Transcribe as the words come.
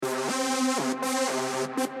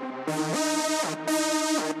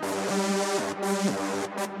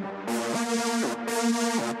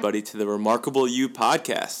everybody, to the Remarkable You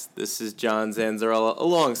podcast. This is John Zanzarella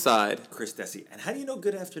alongside Chris Desi. And how do you know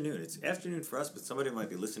good afternoon? It's afternoon for us, but somebody might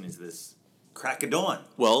be listening to this crack of dawn.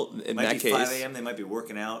 Well, in that case, 5 a.m., they might be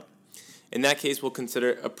working out. In that case, we'll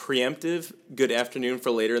consider a preemptive good afternoon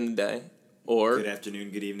for later in the day. Or good afternoon,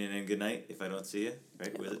 good evening, and good night if I don't see you.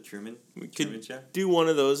 Right? Was it Truman? We Truman could Show? do one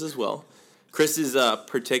of those as well. Chris is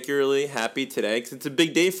particularly happy today because it's a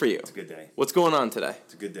big day for you. It's a good day. What's going on today?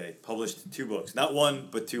 It's a good day. Published 2 books. Not one,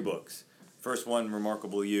 but 2 books. First one,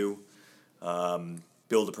 Remarkable You.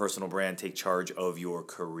 Build a personal brand, take charge of your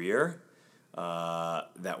career.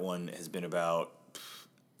 That one has been about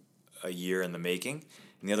a year in the making.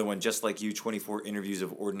 And the other one, Just Like You, 24 interviews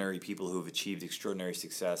of ordinary people who have achieved extraordinary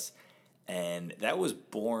success. And that was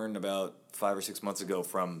born about 5 or 6 months ago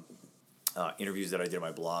from interviews that I did on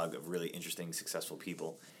my blog of really interesting, successful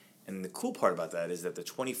people. And the cool part about that is that the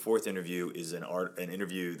 24th interview is an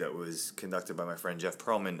interview that was conducted by my friend Jeff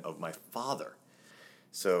Pearlman of my father.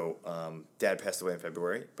 So Dad passed away in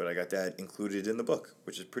February, but I got Dad included in the book,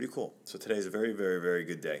 which is pretty cool. So today's a very, very, very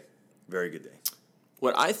good day. Very good day.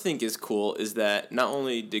 What I think is cool is that not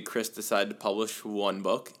only did Chris decide to publish 1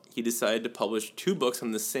 book, he decided to publish 2 books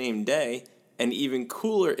on the same day. And even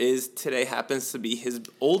cooler is today happens to be his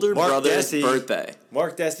older brother's birthday.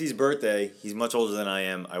 Mark Desi's birthday. He's much older than I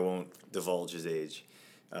am. I won't divulge his age.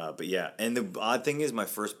 But yeah, and the odd thing is my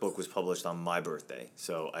first book was published on my birthday.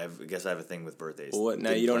 So I guess I have a thing with birthdays. Well,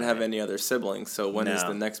 now you don't have any other siblings, so when is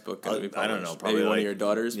the next book going to be published? I don't know. Probably maybe one of your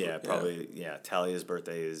daughters? Yeah, probably. Yeah, Talia's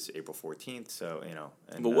birthday is April 14th, so, you know.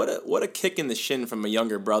 And, but what a kick in the shin from a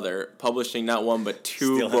younger brother, publishing not 1 but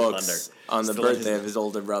 2 books on the birthday of his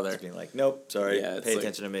older brother. Just being like, nope, sorry, pay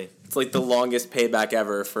attention to me. It's like the longest payback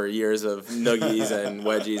ever for years of noogies and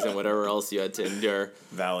wedgies and whatever else you had to endure.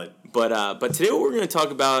 Valid. But today what we're going to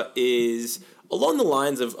talk about is along the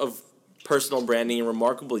lines of personal branding and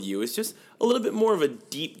Remarkable You. It's just a little bit more of a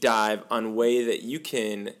deep dive on way that you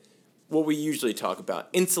can, what we usually talk about,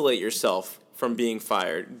 insulate yourself from being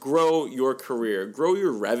fired, grow your career, grow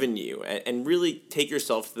your revenue, and really take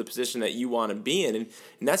yourself to the position that you want to be in. And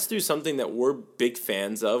that's through something that we're big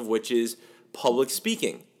fans of, which is public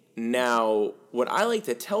speaking. Now, what I like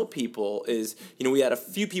to tell people is, we had a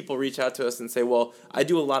few people reach out to us and say, well, I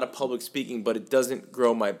do a lot of public speaking, but it doesn't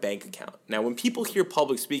grow my bank account. Now, when people hear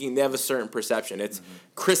public speaking, they have a certain perception. It's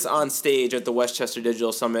Chris on stage at the Westchester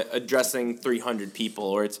Digital Summit addressing 300 people,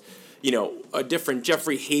 or it's, a different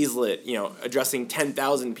Jeffrey Hazlett, addressing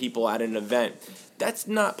 10,000 people at an event. That's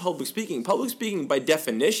not public speaking. Public speaking, by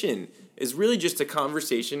definition, is really just a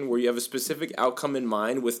conversation where you have a specific outcome in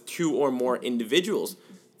mind with 2 or more individuals.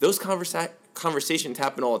 Those conversations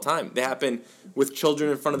happen all the time. They happen with children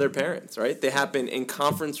in front of their parents, right? They happen in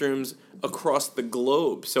conference rooms across the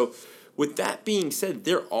globe. So with that being said,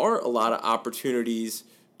 there are a lot of opportunities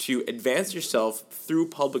to advance yourself through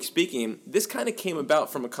public speaking. This kind of came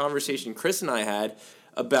about from a conversation Chris and I had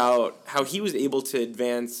about how he was able to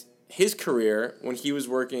advance his career when he was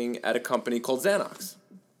working at a company called Xanox.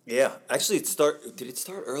 Yeah, actually, did it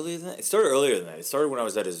start earlier than that? It started earlier than that. It started when I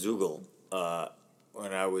was at Azugal.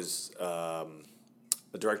 When I was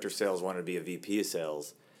the director of sales, wanted to be a VP of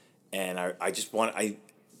sales, and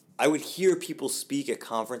I would hear people speak at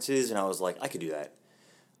conferences, and I was like, I could do that.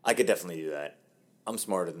 I could definitely do that. I'm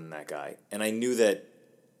smarter than that guy. And I knew that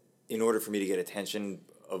in order for me to get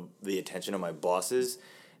the attention of my bosses,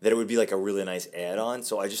 that it would be like a really nice add-on.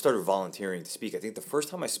 So I just started volunteering to speak. I think the first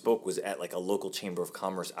time I spoke was at like a local chamber of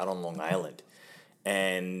commerce out on Long Island.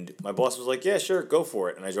 And my boss was like, yeah, sure, go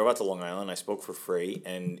for it. And I drove out to Long Island. I spoke for free.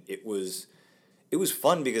 And it was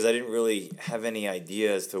fun because I didn't really have any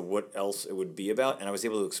idea as to what else it would be about. And I was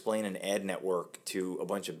able to explain an ad network to a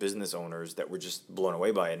bunch of business owners that were just blown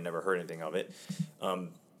away by it and never heard anything of it.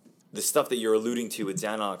 The stuff that you're alluding to with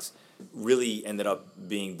Xanox really ended up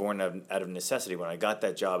being born out of necessity. When I got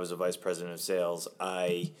that job as a vice president of sales,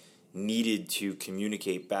 I needed to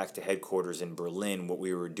communicate back to headquarters in Berlin what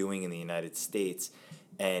we were doing in the United States.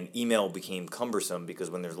 And email became cumbersome because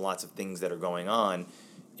when there's lots of things that are going on,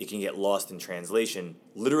 it can get lost in translation,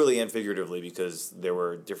 literally and figuratively, because there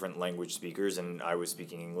were different language speakers and I was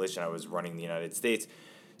speaking English and I was running the United States.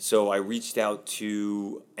 So I reached out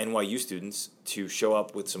to NYU students to show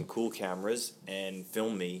up with some cool cameras and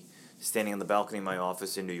film me standing on the balcony of my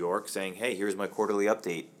office in New York saying, hey, here's my quarterly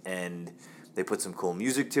update. And they put some cool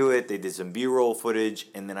music to it. They did some B-roll footage.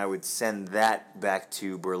 And then I would send that back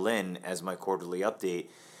to Berlin as my quarterly update.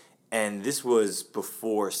 And this was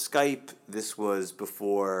before Skype. This was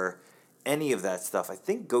before any of that stuff. I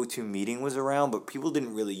think GoToMeeting was around, but people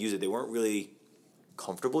didn't really use it. They weren't really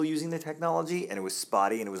comfortable using the technology, and it was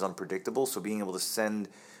spotty and it was unpredictable. So being able to send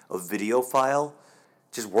a video file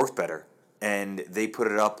just worked better. And they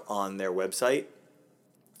put it up on their website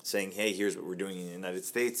saying, hey, here's what we're doing in the United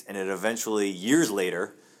States. And it eventually, years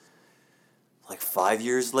later, like 5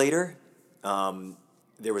 years later,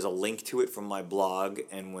 there was a link to it from my blog.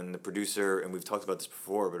 And when the producer, and we've talked about this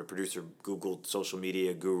before, but a producer Googled social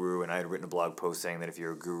media guru, and I had written a blog post saying that if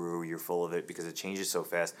you're a guru, you're full of it because it changes so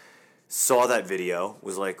fast. Saw that video,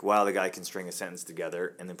 was like, wow, the guy can string a sentence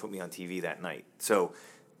together, and then put me on TV that night. So,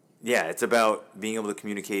 yeah, it's about being able to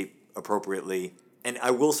communicate appropriately. And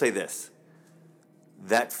I will say this.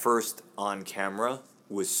 That first on camera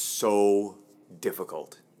was so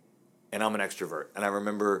difficult. And I'm an extrovert. And I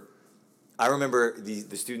remember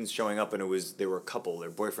the students showing up, and they were a couple, their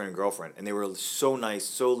boyfriend and girlfriend, and they were so nice,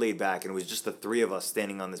 so laid back, and it was just the three of us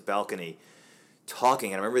standing on this balcony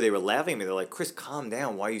talking. And I remember they were laughing at me. They're like, Chris, calm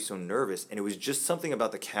down. Why are you so nervous? And it was just something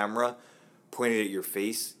about the camera pointed at your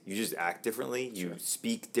face. You just act differently. You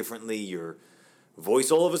speak differently. Your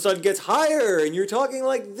voice all of a sudden gets higher, and you're talking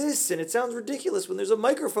like this, and it sounds ridiculous when there's a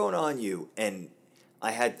microphone on you. And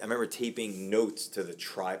I remember taping notes to the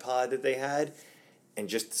tripod that they had and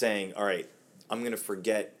just saying, all right, I'm going to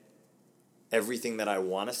forget everything that I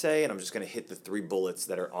want to say, and I'm just going to hit the 3 bullets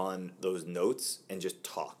that are on those notes and just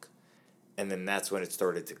talk. And then that's when it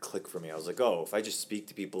started to click for me. I was like, oh, if I just speak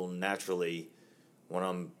to people naturally when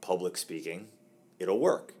I'm public speaking, it'll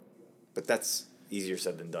work. But that's easier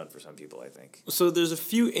said than done for some people, I think. So there's a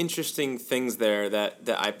few interesting things there that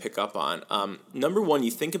I pick up on. Number one,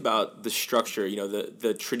 you think about the structure,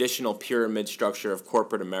 the traditional pyramid structure of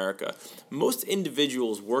corporate America. Most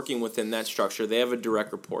individuals working within that structure, they have a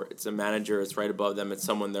direct report. It's a manager, it's right above them, it's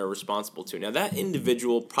someone they're responsible to. Now, that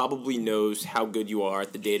individual probably knows how good you are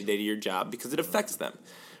at the day-to-day of your job because it affects them.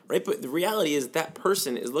 Right, but the reality is that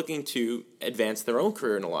person is looking to advance their own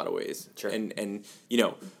career in a lot of ways, sure. and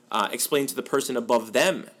explain to the person above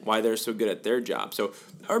them why they're so good at their job. So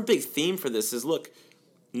our big theme for this is, look,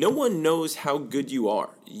 no one knows how good you are.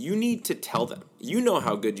 You need to tell them. You know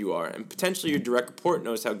how good you are, and potentially your direct report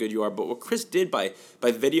knows how good you are. But what Chris did by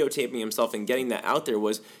videotaping himself and getting that out there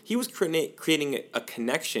was he was creating a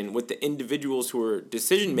connection with the individuals who were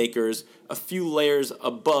decision makers a few layers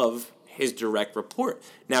above his direct report.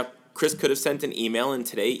 Now, Chris could have sent an email, and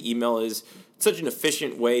today email is such an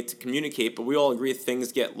efficient way to communicate, but we all agree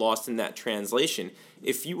things get lost in that translation.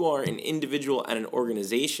 If you are an individual at an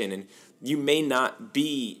organization and you may not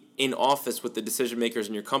be in office with the decision makers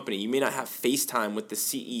in your company, you may not have FaceTime with the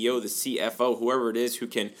CEO, the CFO, whoever it is who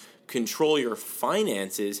can control your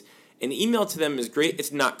finances, an email to them is great.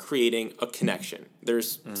 It's not creating a connection.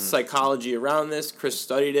 There's psychology around this. Chris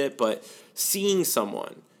studied it, but seeing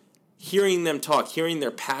someone, hearing them talk, hearing their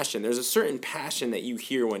passion. There's a certain passion that you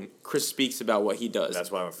hear when Chris speaks about what he does. That's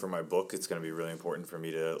why for my book, it's going to be really important for me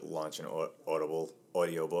to launch an Audible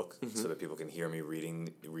audiobook so that people can hear me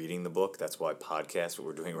reading the book. That's why podcasts, what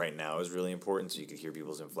we're doing right now, is really important, so you can hear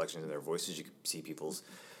people's inflections in their voices. You can see people's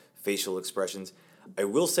facial expressions. I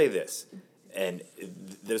will say this, and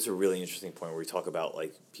there's a really interesting point where we talk about,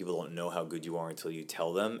 like, people don't know how good you are until you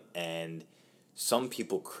tell them, and some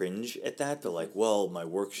people cringe at that. They're like, well, my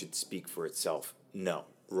work should speak for itself. No,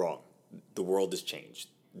 wrong. The world has changed.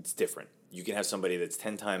 It's different. You can have somebody that's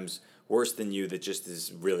 10 times worse than you that just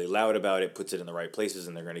is really loud about it, puts it in the right places,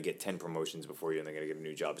 and they're going to get 10 promotions before you, and they're going to get a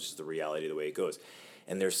new job. It's just the reality of the way it goes.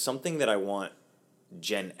 And there's something that I want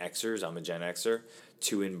Gen Xers, I'm a Gen Xer,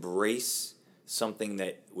 to embrace something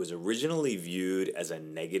that was originally viewed as a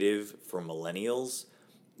negative for millennials,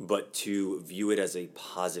 but to view it as a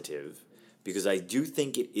positive, because I do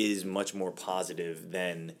think it is much more positive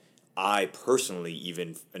than I personally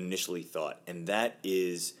even initially thought, and that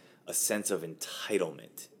is a sense of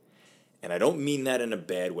entitlement. And I don't mean that in a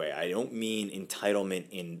bad way. I don't mean entitlement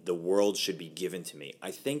in the world should be given to me.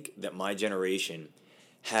 I think that my generation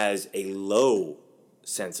has a low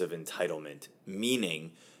sense of entitlement,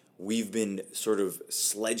 meaning we've been sort of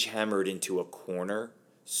sledgehammered into a corner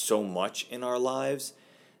so much in our lives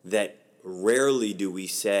that rarely do we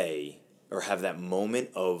say or have that moment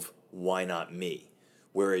of, why not me?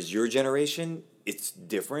 Whereas your generation, it's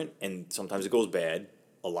different, and sometimes it goes bad.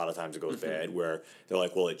 A lot of times it goes bad, where they're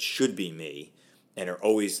like, well, it should be me, and are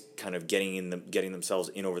always kind of getting themselves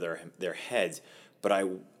in over their heads. But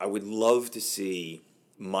I would love to see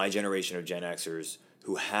my generation of Gen Xers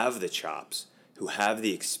who have the chops, who have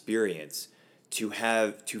the experience, to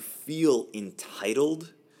feel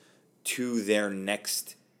entitled to their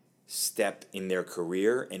next step in their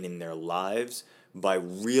career and in their lives by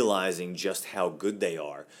realizing just how good they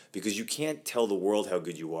are. Because you can't tell the world how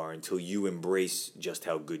good you are until you embrace just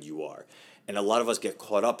how good you are. And a lot of us get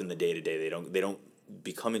caught up in the day-to-day. They don't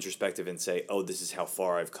become introspective and say, oh, this is how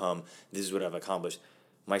far I've come, this is what I've accomplished.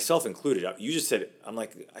 myself included. You just said, I'm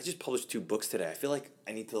like, I just published 2 books today. I feel like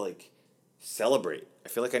I need to like celebrate. I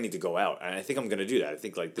feel like I need to go out, and I think I'm gonna do that. I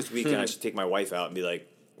think like this weekend I should take my wife out and be like,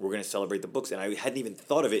 we're gonna celebrate the books. And I hadn't even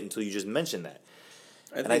thought of it until you just mentioned that.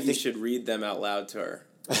 I think you should read them out loud to her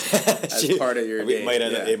as part of your day.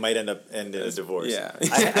 It might end in a divorce. Yeah.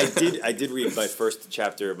 I did read my first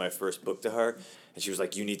chapter of my first book to her, and she was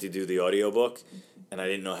like, you need to do the audiobook. And I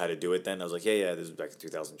didn't know how to do it then. I was like, yeah, this was back in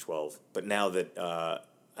 2012. But now that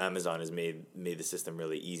Amazon has made the system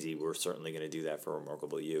really easy, we're certainly going to do that for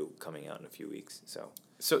Remarkable You coming out in a few weeks. So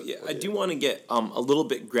yeah, I do want to get a little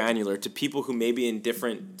bit granular to people who may be in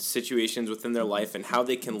different situations within their life and how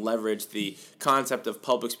they can leverage the concept of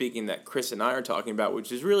public speaking that Chris and I are talking about,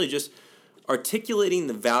 which is really just articulating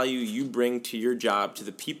the value you bring to your job to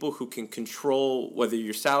the people who can control whether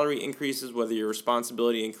your salary increases, whether your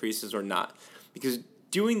responsibility increases or not. Because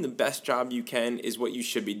doing the best job you can is what you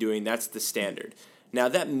should be doing. That's the standard. Now,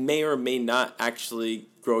 that may or may not actually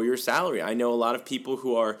grow your salary. I know a lot of people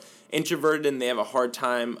who are introverted and they have a hard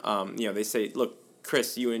time. They say, look,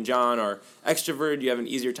 Chris, you and John are extroverted. You have an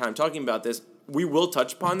easier time talking about this. We will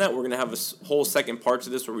touch upon that. We're going to have a whole second part to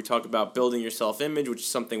this where we talk about building your self-image, which is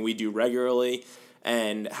something we do regularly,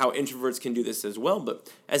 and how introverts can do this as well. But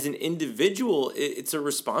as an individual, it's a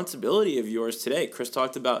responsibility of yours today. Chris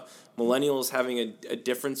talked about millennials having a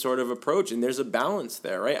different sort of approach, and there's a balance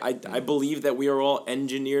there, right? I believe that we are all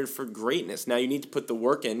engineered for greatness. Now, you need to put the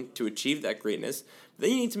work in to achieve that greatness.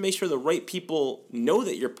 Then you need to make sure the right people know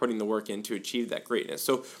that you're putting the work in to achieve that greatness.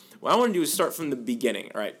 So what I want to do is start from the beginning.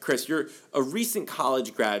 All right, Chris, you're a recent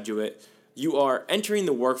college graduate. You are entering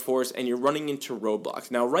the workforce and you're running into roadblocks.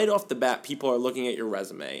 Now, right off the bat, people are looking at your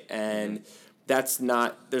resume, and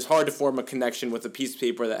there's hard to form a connection with a piece of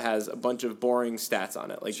paper that has a bunch of boring stats on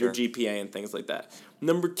it, like your GPA and things like that.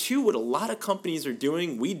 Number 2, what a lot of companies are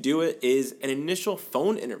doing, we do it, is an initial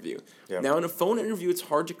phone interview. Yep. Now, in a phone interview, it's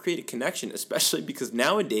hard to create a connection, especially because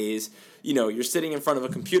nowadays, you're sitting in front of a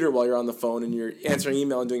computer while you're on the phone and you're answering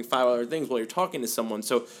email and doing 5 other things while you're talking to someone.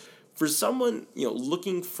 So for someone,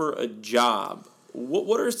 looking for a job,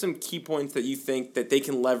 what are some key points that you think that they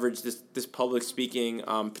can leverage this public speaking,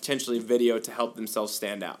 potentially video, to help themselves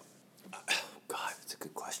stand out? God, that's a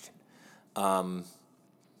good question.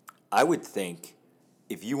 I would think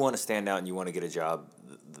if you want to stand out and you want to get a job,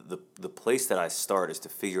 the place that I start is to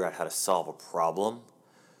figure out how to solve a problem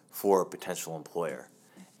for a potential employer.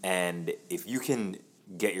 And if you can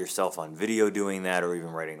get yourself on video doing that, or even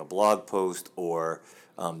writing a blog post, or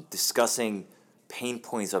discussing pain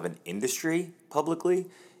points of an industry publicly,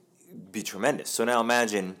 be tremendous. So now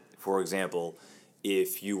imagine, for example,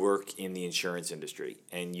 if you work in the insurance industry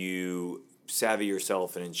and you savvy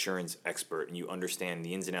yourself an insurance expert and you understand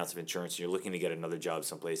the ins and outs of insurance and you're looking to get another job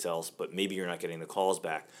someplace else, but maybe you're not getting the calls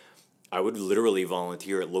back, I would literally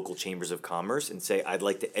volunteer at local chambers of commerce and say, I'd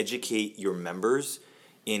like to educate your members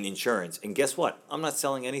in insurance. And guess what? I'm not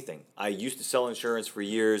selling anything. I used to sell insurance for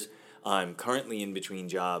years. I'm currently in between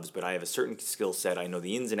jobs, but I have a certain skill set. I know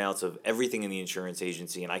the ins and outs of everything in the insurance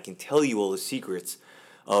agency, and I can tell you all the secrets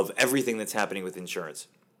of everything that's happening with insurance.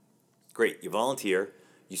 Great. You volunteer.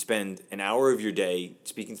 You spend an hour of your day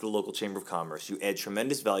speaking to the local chamber of commerce. You add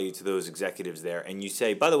tremendous value to those executives there, and you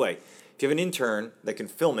say, by the way, if you have an intern that can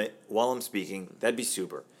film it while I'm speaking, that'd be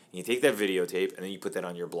super. And you take that videotape, and then you put that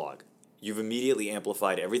on your blog. You've immediately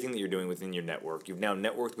amplified everything that you're doing within your network. You've now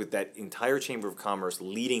networked with that entire chamber of commerce,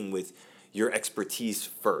 leading with your expertise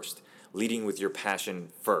first, leading with your passion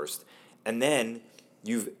first. And then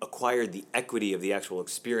you've acquired the equity of the actual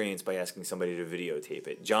experience by asking somebody to videotape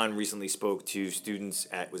it. John recently spoke to students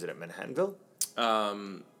at Manhattanville?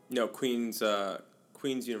 No, Queens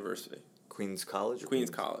University. Queens College? Queens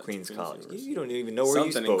College. Queens College. University. You don't even know where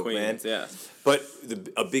you spoke, man. Yeah. But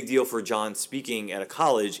a big deal for John speaking at a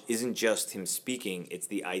college isn't just him speaking. It's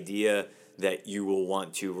the idea that you will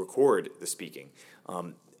want to record the speaking.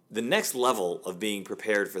 The next level of being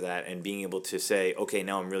prepared for that and being able to say, okay,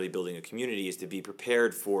 now I'm really building a community, is to be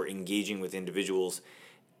prepared for engaging with individuals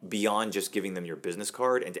beyond just giving them your business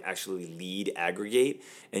card, and to actually lead aggregate,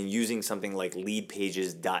 and using something like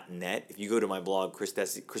leadpages.net. If you go to my blog,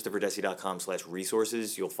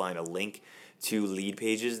 ChristopherDesi.com/resources, you'll find a link to lead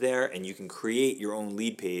pages there, and you can create your own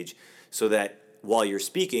lead page so that while you're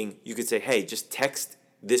speaking, you could say, hey, just text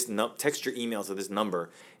your email to this number,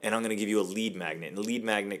 and I'm going to give you a lead magnet. And the lead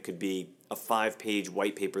magnet could be a 5-page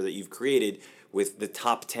white paper that you've created with the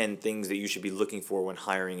top 10 things that you should be looking for when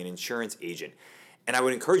hiring an insurance agent. And I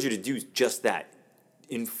would encourage you to do just that.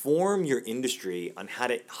 Inform your industry on how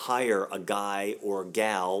to hire a guy or a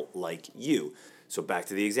gal like you. So back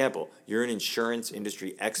to the example. You're an insurance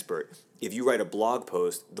industry expert. If you write a blog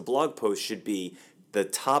post, the blog post should be the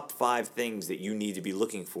top 5 things that you need to be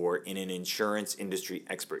looking for in an insurance industry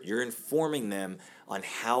expert. You're informing them on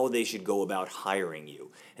how they should go about hiring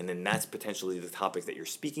you. And then that's potentially the topic that you're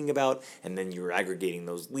speaking about, and then you're aggregating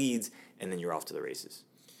those leads, and then you're off to the races.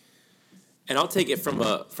 And I'll take it from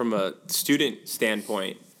a student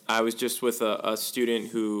standpoint. I was just with a student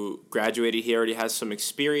who graduated. He already has some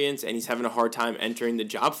experience, and he's having a hard time entering the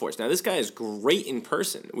job force. Now, this guy is great in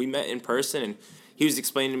person. We met in person, and he was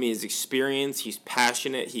explaining to me his experience. He's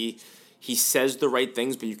passionate. He says the right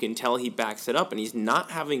things, but you can tell he backs it up, and he's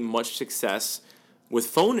not having much success with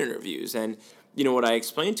phone interviews. And, what I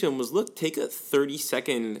explained to him was, look, take a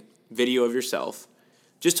 30-second video of yourself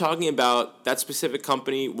just talking about that specific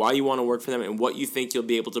company, why you want to work for them, and what you think you'll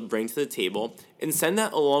be able to bring to the table, and send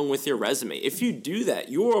that along with your resume. If you do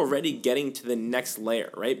that, you're already getting to the next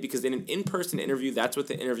layer, right? Because in an in-person interview, that's what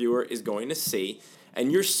the interviewer is going to see,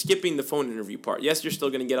 and you're skipping the phone interview part. Yes, you're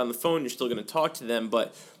still going to get on the phone, you're still going to talk to them,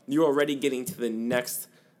 but you're already getting to the next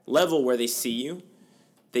level where they see you.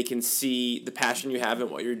 They can see the passion you have in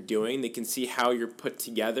what you're doing. They can see how you're put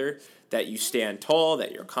together, that you stand tall,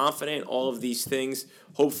 that you're confident. All of these things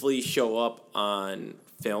hopefully show up on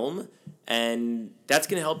film, and that's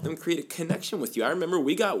going to help them create a connection with you. I remember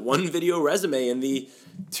we got one video resume in the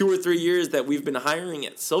 2 or 3 years that we've been hiring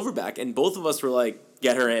at Silverback, and both of us were like,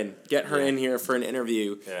 get her in here for an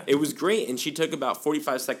interview. Yeah. It was great, and she took about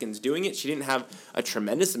 45 seconds doing it. She didn't have a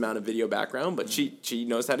tremendous amount of video background, but she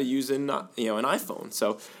knows how to use an iPhone.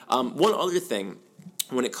 So one other thing,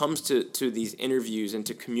 when it comes to these interviews and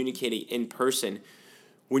to communicating in person,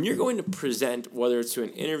 when you're going to present, whether it's to an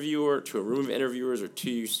interviewer, to a room of interviewers, or to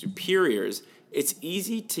your superiors, it's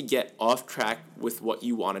easy to get off track with what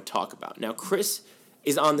you want to talk about. Now, Chris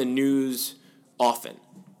is on the news often,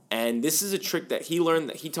 and this is a trick that he learned,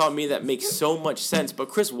 that he taught me, that makes so much sense. But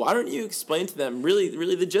Chris, why don't you explain to them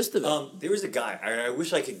really the gist of it? There was a guy, I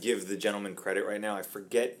wish I could give the gentleman credit right now. I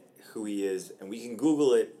forget who he is, and we can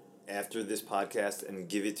Google it after this podcast and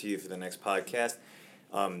give it to you for the next podcast.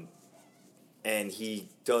 And he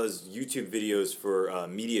does YouTube videos for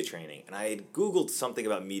media training. And I had Googled something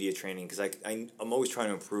about media training because I'm always trying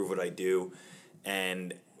to improve what I do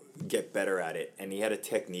and get better at it. And he had a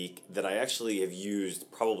technique that I actually have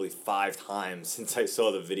used probably 5 times since I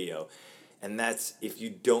saw the video. And that's, if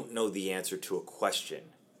you don't know the answer to a question,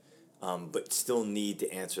 but still need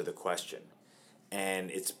to answer the question.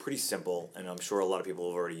 And it's pretty simple, and I'm sure a lot of people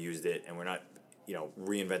have already used it, and we're not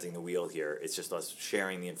reinventing the wheel here. It's just us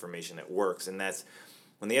sharing the information that works. And that's,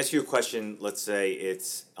 when they ask you a question, let's say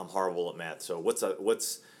it's, I'm horrible at math, so what's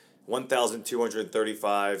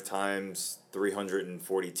 1,235 times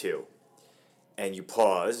 342? And you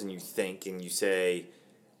pause and you think and you say,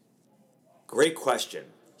 great question.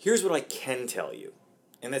 Here's what I can tell you.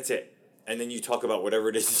 And that's it. And then you talk about whatever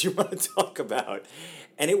it is that you want to talk about.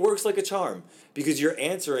 And it works like a charm because you're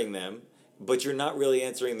answering them, but you're not really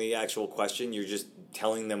answering the actual question. You're just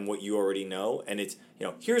telling them what you already know. And it's,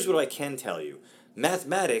 here's what I can tell you.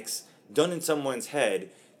 Mathematics done in someone's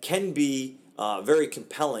head can be very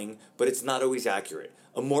compelling, but it's not always accurate.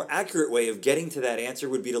 A more accurate way of getting to that answer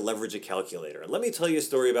would be to leverage a calculator. Let me tell you a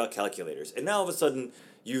story about calculators. And now all of a sudden,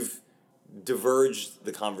 you've diverged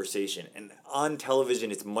the conversation. And on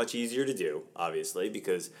television, it's much easier to do, obviously,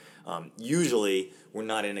 because usually we're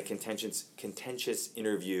not in a contentious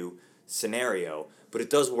interview scenario, but it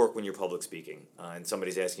does work when you're public speaking and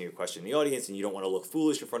somebody's asking you a question in the audience and you don't want to look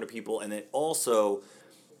foolish in front of people. And it also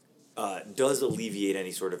does alleviate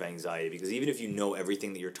any sort of anxiety, because even if you know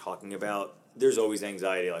everything that you're talking about, there's always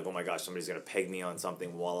anxiety like, oh my gosh, somebody's going to peg me on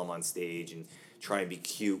something while I'm on stage, and try and be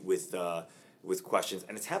cute with questions.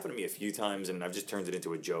 And it's happened to me a few times, and I've just turned it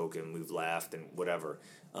into a joke and we've laughed and whatever.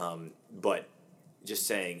 But just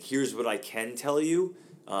saying, here's what I can tell you,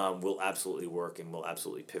 will absolutely work and will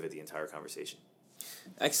absolutely pivot the entire conversation.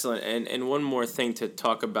 Excellent. And one more thing to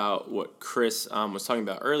talk about what Chris was talking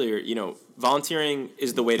about earlier, volunteering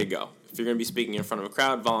is the way to go. If you're going to be speaking in front of a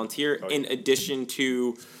crowd, volunteer. Okay. In addition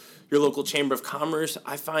to your local Chamber of Commerce,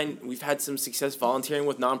 I find we've had some success volunteering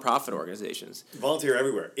with nonprofit organizations. Volunteer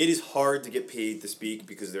everywhere. It is hard to get paid to speak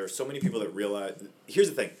because there are so many people that realize... Here's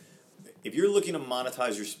the thing. If you're looking to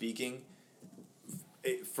monetize your speaking,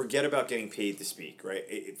 forget about getting paid to speak,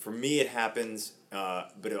 right? For me, it happens,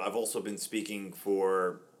 but I've also been speaking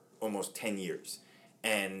for almost 10 years,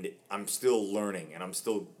 and I'm still learning, and I'm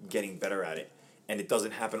still getting better at it, and it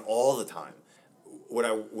doesn't happen all the time.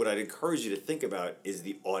 What I'd encourage you to think about is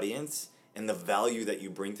the audience and the value that you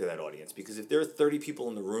bring to that audience. Because if there are 30 people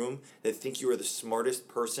in the room that think you are the smartest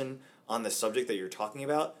person on the subject that you're talking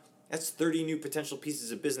about, that's 30 new potential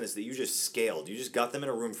pieces of business that you just scaled. You just got them in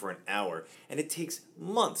a room for an hour, and it takes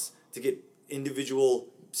months to get individual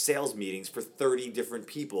sales meetings for 30 different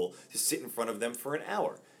people to sit in front of them for an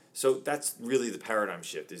hour. So that's really the paradigm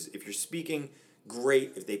shift, is if you're speaking,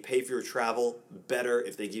 great. If they pay for your travel, better.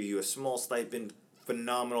 If they give you a small stipend,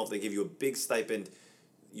 phenomenal. If they give you a big stipend,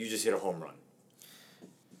 you just hit a home run.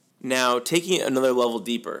 Now, taking it another level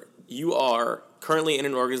deeper, you are currently in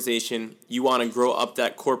an organization, you want to grow up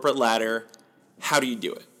that corporate ladder. How do you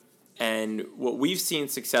do it? And what we've seen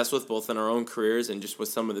success with, both in our own careers and just with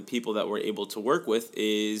some of the people that we're able to work with,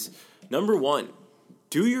 is number one,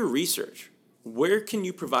 do your research. Where can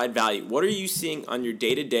you provide value? What are you seeing on your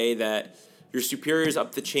day-to-day that your superiors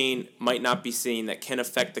up the chain might not be seeing that can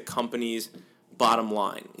affect the company's bottom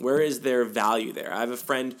line? Where is their value there? I have a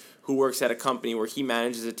friend who works at a company where he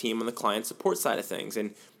manages a team on the client support side of things.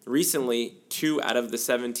 And recently, 2 out of the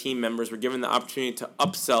 7 team members were given the opportunity to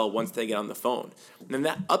upsell once they get on the phone. And then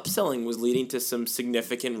that upselling was leading to some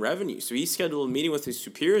significant revenue. So he scheduled a meeting with his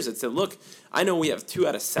superiors that said, look, I know we have 2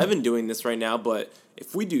 out of 7 doing this right now, but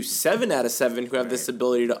if we do 7 out of 7 who have this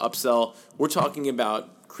ability to upsell, we're talking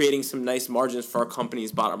about creating some nice margins for our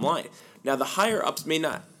company's bottom line. Now, the higher ups may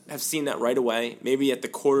not have seen that right away. Maybe at the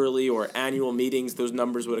quarterly or annual meetings, those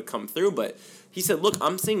numbers would have come through. But he said, look,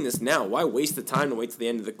 I'm seeing this now. Why waste the time to wait to the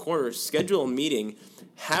end of the quarter? Schedule a meeting,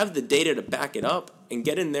 have the data to back it up, and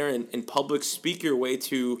get in there and in public speak your way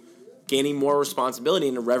to gaining more responsibility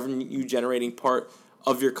in a revenue-generating part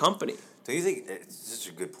of your company. Do you think, it's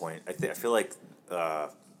such a good point. I feel like a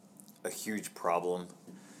huge problem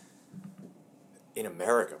in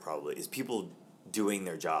America probably is people doing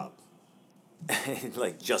their job.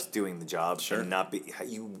 Like just doing the job, sure, and not be.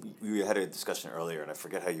 You had a discussion earlier, and I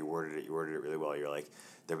forget how you worded it. You worded it really well. You're like,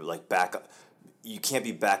 they're like back. You can't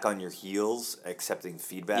be back on your heels accepting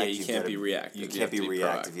feedback. Yeah, you can't be reactive. You can't be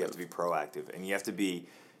reactive. You have to be proactive, and you have to be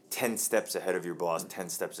 10 steps ahead of your boss, 10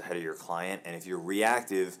 steps ahead of your client. And if you're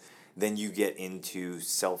reactive, then you get into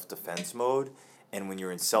self-defense mode. And when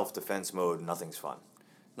you're in self-defense mode, nothing's fun.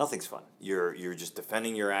 Nothing's fun. You're just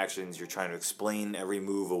defending your actions. You're trying to explain every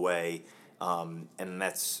move away. And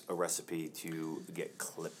that's a recipe to get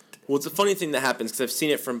clipped. Well, it's a funny thing that happens because I've seen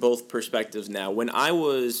it from both perspectives now. When I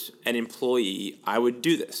was an employee, I would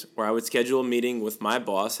do this, where I would schedule a meeting with my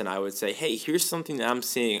boss and I would say, hey, here's something that I'm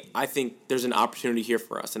seeing. I think there's an opportunity here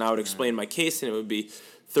for us. And I would explain my case and it would be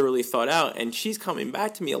thoroughly thought out. And she's coming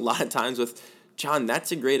back to me a lot of times with, John,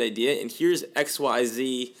 that's a great idea. And here's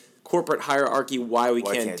XYZ corporate hierarchy why we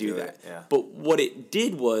can't do that. Yeah. But what it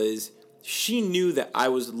did was, she knew that I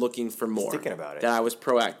was looking for more. Thinking about it. That I was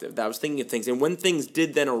proactive. That I was thinking of things. And when things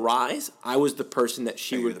did then arise, I was the person that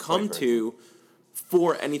she would come to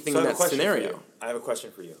for anything in that scenario. I have a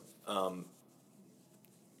question for you.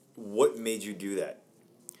 What made you do that?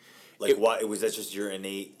 Like, why was that just your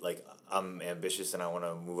innate, like, I'm ambitious and I want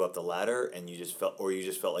to move up the ladder, and you just felt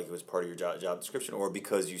like it was part of your job description, or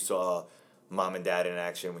because you saw mom and dad in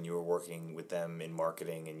action when you were working with them in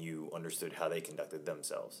marketing and you understood how they conducted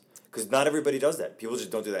themselves? Because not everybody does that. People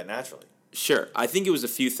just don't do that naturally. Sure. I think it was a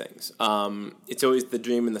few things. It's always the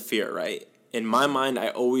dream and the fear, right? In my mind, I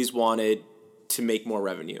always wanted to make more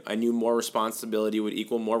revenue. I knew more responsibility would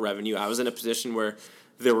equal more revenue. I was in a position where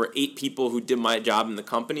there were 8 people who did my job in the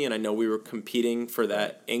company, and I know we were competing for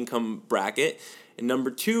that income bracket. And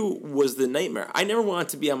number 2 was the nightmare. I never wanted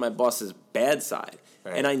to be on my boss's bad side.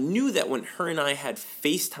 Right. And I knew that when her and I had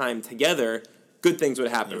FaceTime together, good things would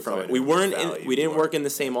happen from it. We didn't work in the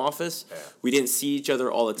same office. Yeah. We didn't see each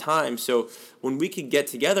other all the time. So when we could get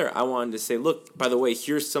together, I wanted to say, look, by the way,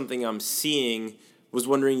 here's something I'm seeing. Was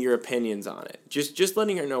wondering your opinions on it. Just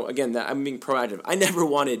letting her know, again, that I'm being proactive. I never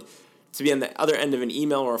wanted to be on the other end of an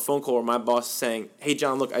email or a phone call where my boss is saying, hey,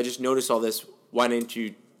 John, look, I just noticed all this. Why didn't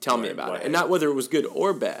you tell me about it? And not whether it was good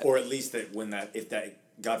or bad. Or at least that if that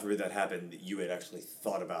God forbid that happened, you had actually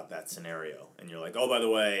thought about that scenario. And you're like, oh, by the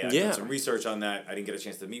way, I did some research on that. I didn't get a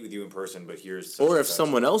chance to meet with you in person, but here's... Or if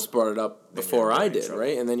someone else brought it up before I did,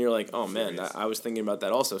 right? And then you're like, oh, man, I was thinking about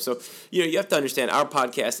that also. So, you have to understand, our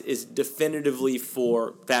podcast is definitively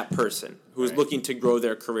for that person who is looking to grow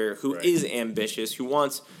their career, who is ambitious, who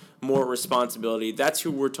wants more responsibility. That's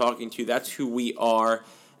who we're talking to. That's who we are.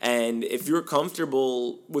 And if you're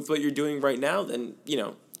comfortable with what you're doing right now, then,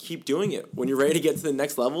 keep doing it. When you're ready to get to the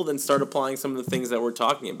next level, then start applying some of the things that we're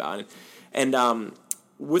talking about. And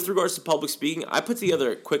with regards to public speaking, I put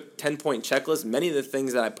together a quick 10-point checklist. Many of the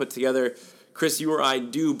things that I put together, Chris, you or I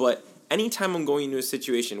do, but anytime I'm going into a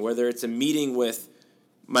situation, whether it's a meeting with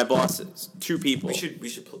my bosses, 2 people.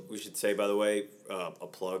 We should say, by the way, a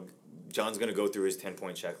plug. John's going to go through his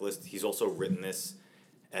 10-point checklist. He's also written this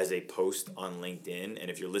as a post on LinkedIn. And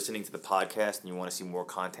if you're listening to the podcast and you want to see more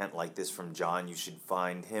content like this from John, you should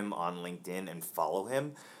find him on LinkedIn and follow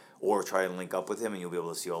him. or try and link up with him, and you'll be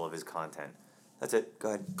able to see all of his content. That's it. Go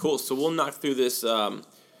ahead. Cool. So we'll knock through this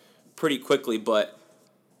pretty quickly, but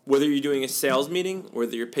whether you're doing a sales meeting,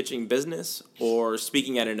 whether you're pitching business, or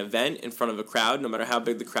speaking at an event in front of a crowd, no matter how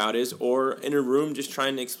big the crowd is, or in a room just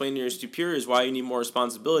trying to explain to your superiors why you need more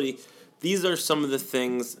responsibility, these are some of the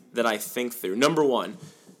things that I think through. Number one,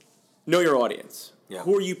 know your audience. Yeah.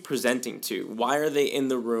 Who are you presenting to? Why are they in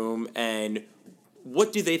the room? And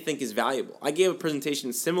what do they think is valuable? I gave a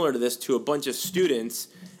presentation similar to this to a bunch of students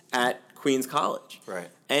at Queens College. Right.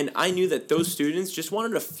 And I knew that those students just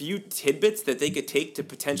wanted a few tidbits that they could take to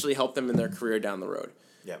potentially help them in their career down the road.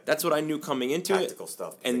 Yeah. That's what I knew coming into Tactical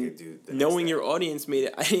stuff. And they could do the knowing next your audience made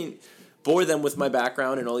it, I didn't bore them with my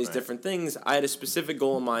background and all these Right. different things. I had a specific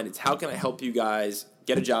goal in mind. It's how can I help you guys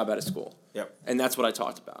get a job out of school? Yep. And that's what I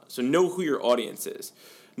talked about. So know who your audience is.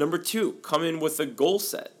 Number two, come in with a goal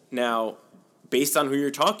set. Now, based on who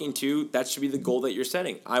you're talking to, that should be the goal that you're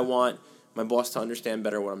setting. I want my boss to understand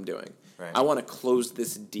better what I'm doing. Right. I want to close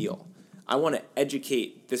this deal. I want to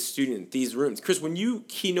educate this student, these rooms. Chris, when you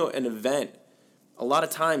keynote an event, a lot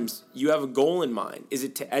of times you have a goal in mind. Is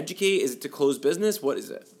it to educate? Is it to close business? What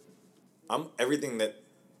is it? Everything that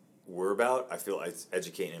we're about, I feel it's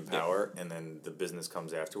educate and empower, and then the business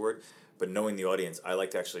comes afterward. But knowing the audience, I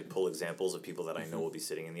like to actually pull examples of people that I know will be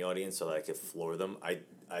sitting in the audience so that I could floor them. I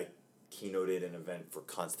keynoted an event for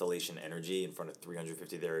Constellation Energy in front of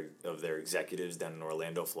 350 of their executives down in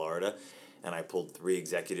Orlando, Florida, and I pulled 3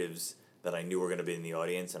 executives that I knew were going to be in the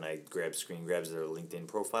audience, and I grabbed screen grabs of their LinkedIn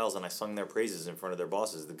profiles, and I sung their praises in front of their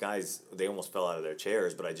bosses. The guys, they almost fell out of their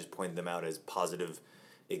chairs, but I just pointed them out as positive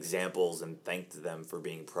examples and thanked them for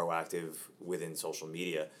being proactive within social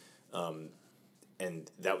media.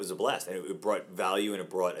 And that was a blast. And it brought value, and it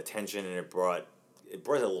brought attention, and it brought a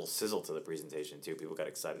little sizzle to the presentation, too. People got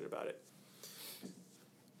excited about it.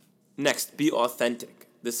 Next, be authentic.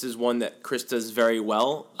 This is one that Chris does very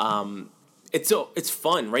well. It's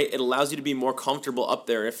fun, right? It allows you to be more comfortable up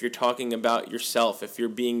there if you're talking about yourself, if you're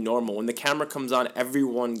being normal. When the camera comes on,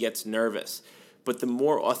 everyone gets nervous. But the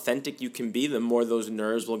more authentic you can be, the more those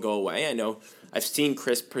nerves will go away. I know I've seen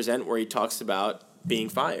Chris present where he talks about being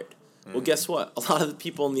fired. Mm-hmm. Well, guess what? A lot of the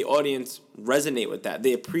people in the audience resonate with that.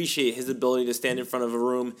 They appreciate his ability to stand in front of a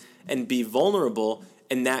room and be vulnerable,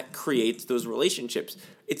 and that creates those relationships.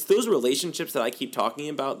 It's those relationships that I keep talking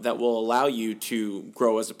about that will allow you to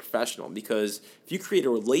grow as a professional, because if you create a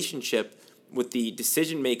relationship with the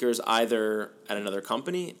decision makers either at another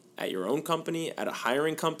company, at your own company, at a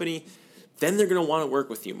hiring company, then they're going to want to work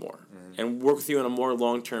with you more and work with you on a more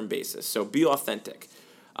long-term basis. So be authentic.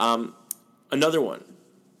 Another one,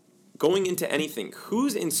 going into anything,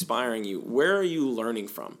 who's inspiring you? Where are you learning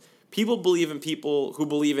from? People believe in people who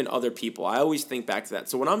believe in other people. I always think back to that.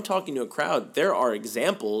 So when I'm talking to a crowd, there are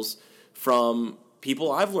examples from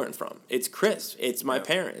people I've learned from. It's Chris. It's my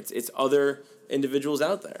parents. It's other individuals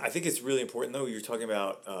out there. I think it's really important, though, you're talking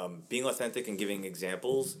about being authentic and giving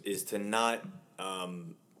examples is to not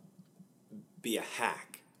be a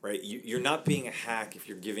hack, right? You're not being a hack if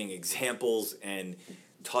you're giving examples and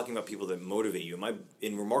talking about people that motivate you.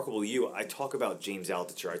 In Remarkable You, I talk about James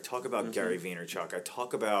Altucher. I talk about Gary Vaynerchuk. I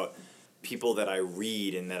talk about people that I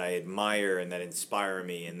read and that I admire and that inspire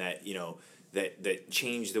me and that, that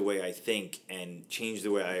change the way I think and change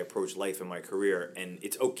the way I approach life in my career. And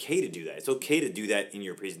it's okay to do that. It's okay to do that in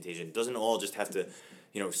your presentation. It doesn't all just have to,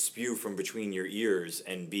 spew from between your ears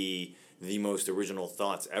and be the most original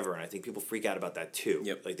thoughts ever. And I think people freak out about that too.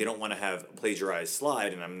 Yep. Like they don't want to have a plagiarized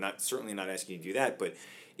slide, and I'm certainly not asking you to do that, but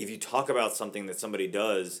if you talk about something that somebody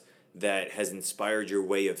does that has inspired your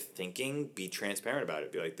way of thinking, be transparent about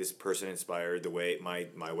it. Be like, this person inspired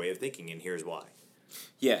my way of thinking, and here's why.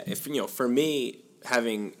 Yeah, for me,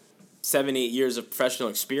 having 7-8 years of professional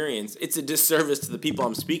experience, it's a disservice to the people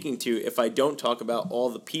I'm speaking to if I don't talk about all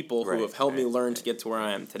the people who have helped me learn to get to where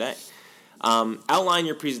I am today. Outline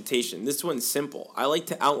your presentation. This one's simple. I like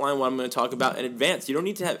to outline what I'm going to talk about in advance. You don't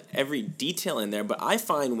need to have every detail in there, but I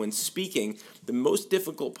find when speaking, the most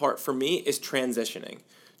difficult part for me is transitioning.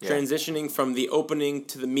 Yeah. Transitioning from the opening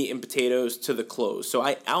to the meat and potatoes to the close. So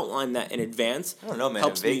I outline that in advance. I don't know, man.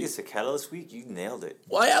 In Vegas at Catalyst Week, you nailed it.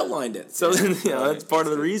 Well, I outlined it. So that's part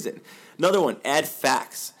of the reason. Another one, add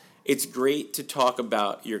facts. It's great to talk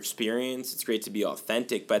about your experience. It's great to be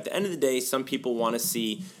authentic. But at the end of the day, some people want to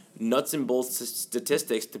see nuts and bolts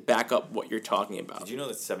statistics to back up what you're talking about. Did you know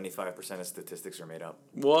that 75% of statistics are made up?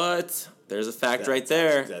 What? There's a fact right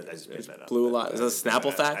there. I just made that up. Blew a lot. Is that a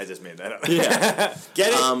Snapple fact? I just made that up. Yeah.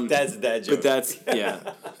 Get it? That's that joke. But that's,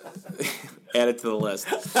 add it to the list.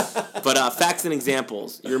 But facts and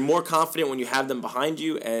examples. You're more confident when you have them behind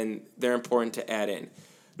you, and they're important to add in.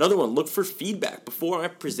 Another one, look for feedback. Before I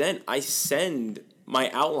present, I send my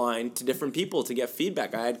outline to different people to get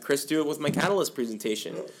feedback. I had Chris do it with my Catalyst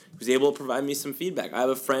presentation. He was able to provide me some feedback. I have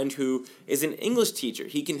a friend who is an English teacher.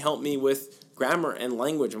 He can help me with grammar and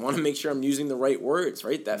language. I want to make sure I'm using the right words,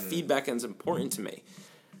 right? That feedback is important to me.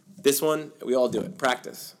 This one, we all do it.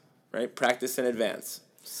 Practice, right? Practice in advance.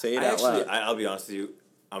 Say it out loud. I'll be honest with you,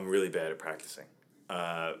 I'm really bad at practicing.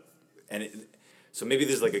 So maybe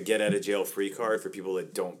there's like a get out of jail free card for people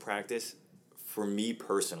that don't practice. For me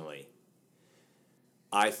personally,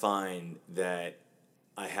 I find that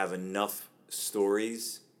I have enough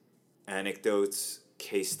stories, anecdotes,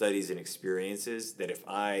 case studies, and experiences that if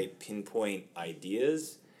I pinpoint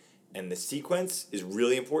ideas and the sequence is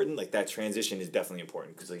really important, like that transition is definitely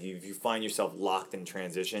important because like if you find yourself locked in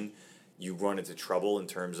transition, you run into trouble in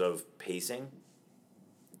terms of pacing.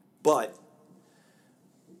 But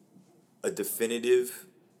a definitive,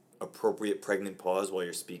 appropriate pregnant pause while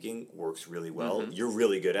you're speaking works really well. You're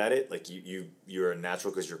really good at it. Like you're a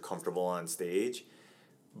natural because you're comfortable on stage.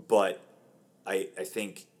 But I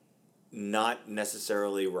think not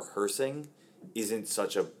necessarily rehearsing isn't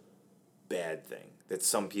such a bad thing. That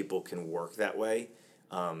some people can work that way.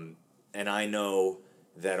 And I know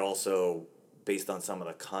that also based on some of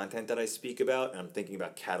the content that I speak about, and I'm thinking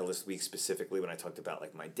about Catalyst Week specifically when I talked about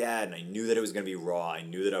like my dad, and I knew that it was going to be raw. I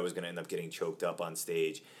knew that I was going to end up getting choked up on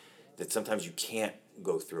stage. That sometimes you can't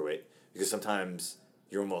go through it because sometimes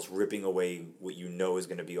you're almost ripping away what you know is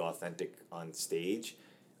going to be authentic on stage.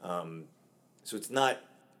 So it's not,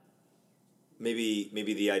 maybe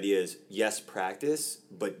the idea is, yes, practice,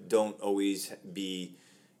 but don't always be,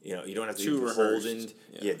 you don't have to Too be beholden. rehearsed.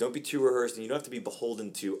 Yeah, don't be too rehearsed, and you don't have to be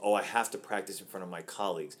beholden to, I have to practice in front of my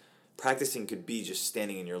colleagues. Practicing could be just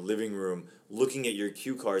standing in your living room, looking at your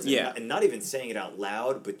cue cards, and not even saying it out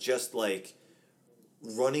loud, but just like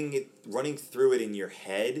running through it in your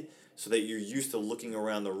head so that you're used to looking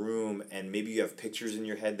around the room, and maybe you have pictures in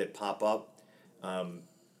your head that pop up,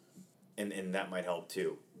 and that might help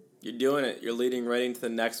too. You're doing it. You're leading right into the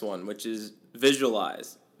next one, which is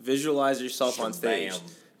visualize. Visualize yourself on stage.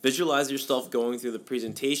 Visualize yourself going through the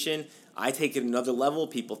presentation. I take it another level.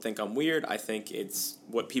 People think I'm weird. I think it's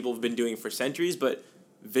what people have been doing for centuries, but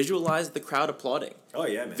visualize the crowd applauding. Oh,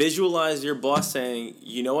 yeah, man. Visualize your boss saying,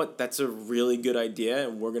 you know what, that's a really good idea,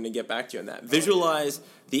 and we're going to get back to you on that. Visualize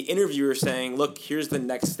the interviewer saying, look, here's the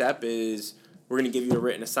next step is we're going to give you a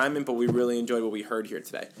written assignment, but we really enjoyed what we heard here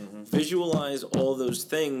today. Visualize all those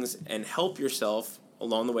things and help yourself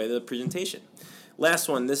along the way to the presentation. Last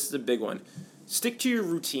one, this is a big one. Stick to your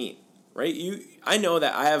routine, right? I know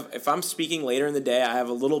that if I'm speaking later in the day, I have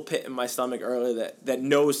a little pit in my stomach earlier that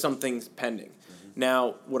knows something's pending.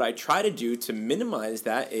 Now, what I try to do to minimize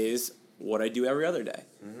that is what I do every other day.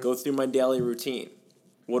 Go through my daily routine.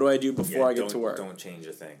 What do I do before I get to work? Don't change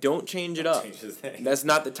a thing. Don't change it up. Change a thing. That's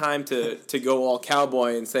not the time to go all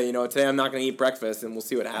cowboy and say, today I'm not going to eat breakfast and we'll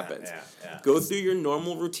see what happens. Yeah. Go through your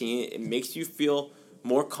normal routine. It makes you feel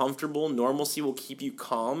more comfortable. Normalcy will keep you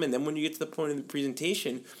calm. And then when you get to the point of the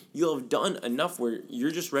presentation, you'll have done enough where you're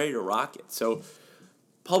just ready to rock it. So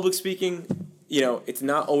public speaking, it's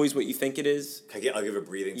not always what you think it is. I'll give a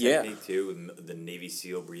breathing technique too, the Navy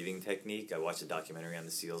SEAL breathing technique. I watched a documentary on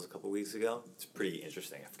the SEALs a couple weeks ago. It's pretty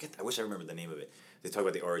interesting. I wish I remembered the name of it. They talk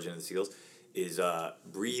about the origin of the SEALs. Is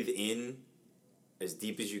breathe in as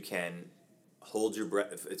deep as you can, hold your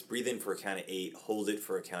breath. It's breathe in for a count of 8, hold it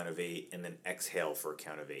for a count of 8, and then exhale for a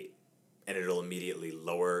count of 8. And it'll immediately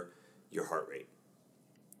lower your heart rate.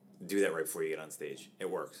 Do that right before you get on stage. It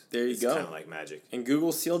works. There you go. It's kind of like magic. And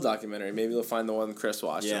Google SEAL documentary. Maybe they'll find the one Chris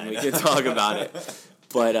watched and we can talk about it.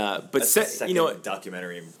 But That's the second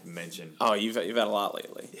documentary mention. Oh, you've had a lot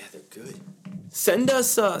lately. Yeah, they're good. Send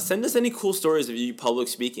us any cool stories of you public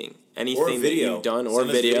speaking. Anything or video. that you've done or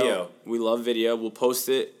video. We love video. We'll post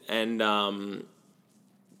it, and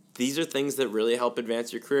these are things that really help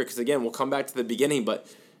advance your career. Because again, we'll come back to the beginning, but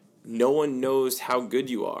no one knows how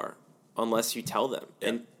good you are unless you tell them. Yep.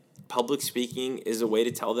 And public speaking is a way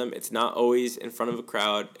to tell them. It's not always in front of a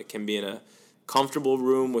crowd. It can be in a comfortable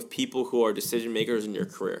room with people who are decision makers in your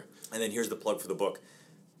career. And then here's the plug for the book.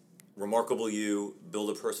 Remarkable You, Build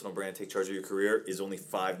a Personal Brand, Take Charge of Your Career is only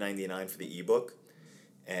 $5.99 for the ebook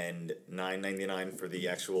and $9.99 for the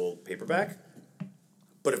actual paperback.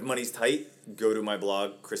 But if money's tight, go to my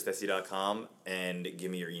blog, chrisdessi.com, and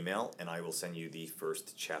give me your email, and I will send you the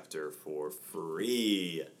first chapter for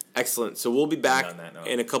free. Excellent. So we'll be back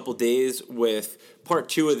in a couple days with part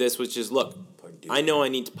 2 of this, which is, look, I know I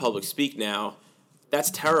need to public speak now. that's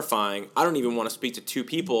terrifying. I don't even want to speak to two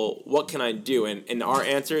people. What can I do? And our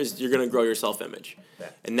answer is you're going to grow your self-image. Yeah.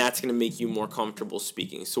 And that's going to make you more comfortable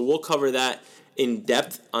speaking. So we'll cover that in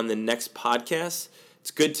depth on the next podcast. It's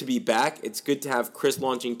good to be back. It's good to have Chris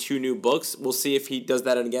launching 2 new books. We'll see if he does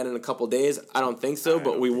that again in a couple days. I don't think so,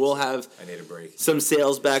 but we will have I need a break. Some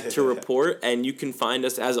sales back to report. And you can find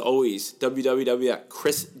us, as always,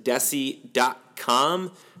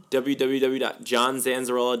 www.chrisdessi.com,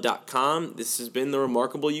 www.johnzanzarella.com. This has been the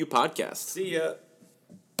Remarkable You podcast. See ya.